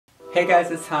Hey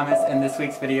guys, it's Thomas, and this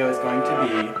week's video is going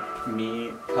to be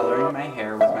me coloring my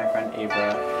hair with my friend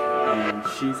Abra, and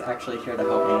she's actually here to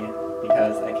help me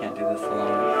because I can't do this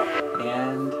alone.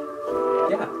 And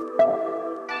yeah.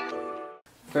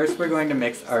 First we're going to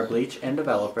mix our bleach and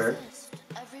developer.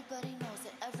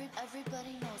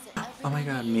 Oh my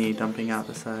god, me dumping out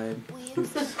the side.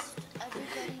 Oops.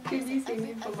 Could you see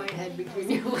me put my head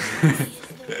between your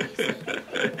legs?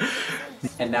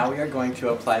 And now we are going to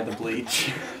apply the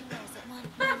bleach.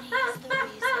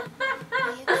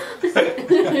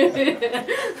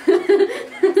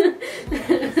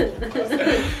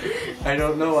 I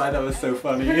don't know why that was so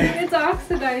funny. It's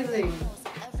oxidizing.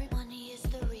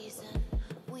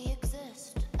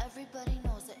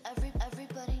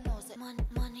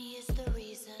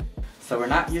 So we're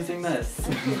not using this.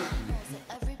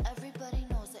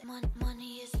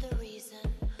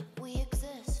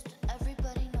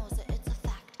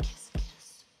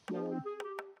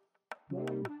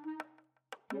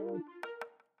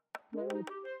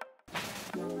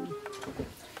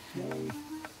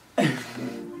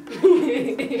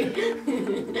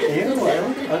 Ew, I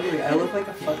look ugly. I look like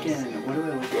a fucking, what do I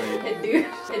look like? A douche.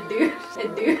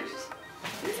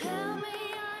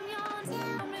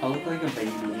 I look like a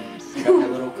baby. I got my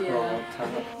little curl up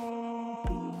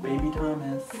top. Baby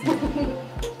Thomas.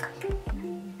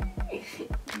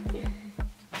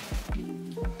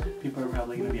 People are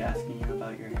probably going to be asking you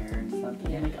about your hair and stuff.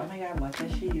 Yeah. Like, oh my god, what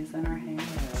does she use in her hair?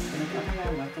 Like, oh my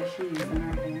god, what does she use in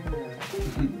her hair?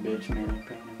 Bitch, manic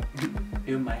panic.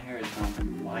 Ew, my hair is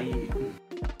gone white.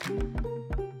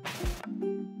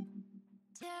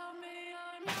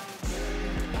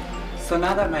 So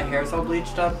now that my hair is all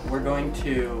bleached up, we're going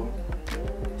to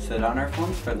sit on our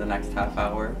phones for the next half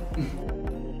hour.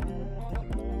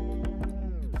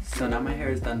 So now my hair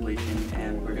is done bleaching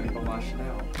and we're gonna go wash it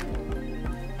out.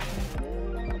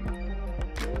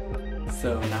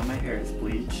 So now my hair is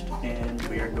bleached and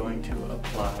we are going to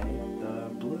apply the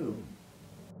blue.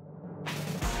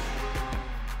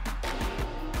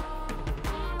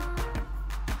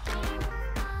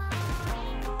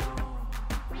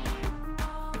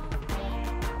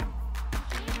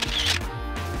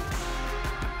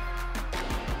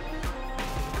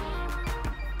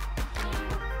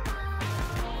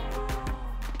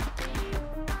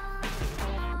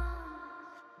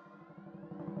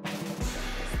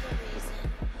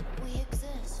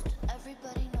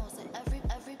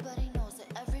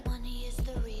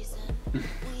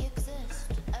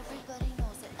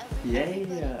 Yeah,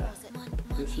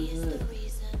 this is it.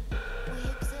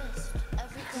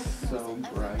 So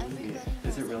bright.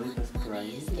 Is it really this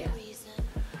bright? Yeah.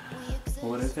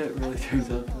 What if it really turns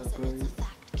out that bright?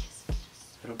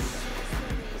 It'll be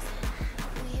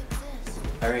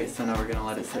bad. Alright, so now we're gonna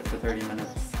let it sit for 30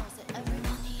 minutes. And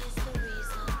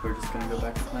we're just gonna go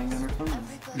back to playing on our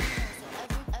phones.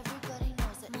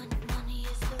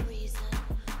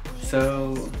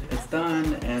 So it's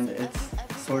done and it's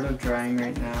sort of drying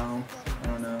right now. I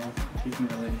don't know if you can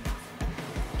really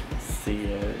see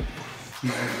it.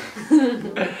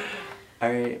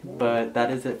 Alright, but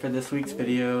that is it for this week's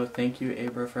video. Thank you,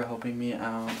 Abra, for helping me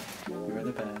out. You were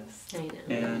the best. I know.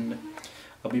 And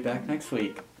I'll be back next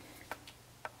week.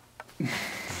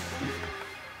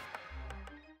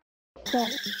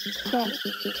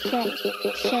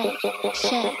 Shake,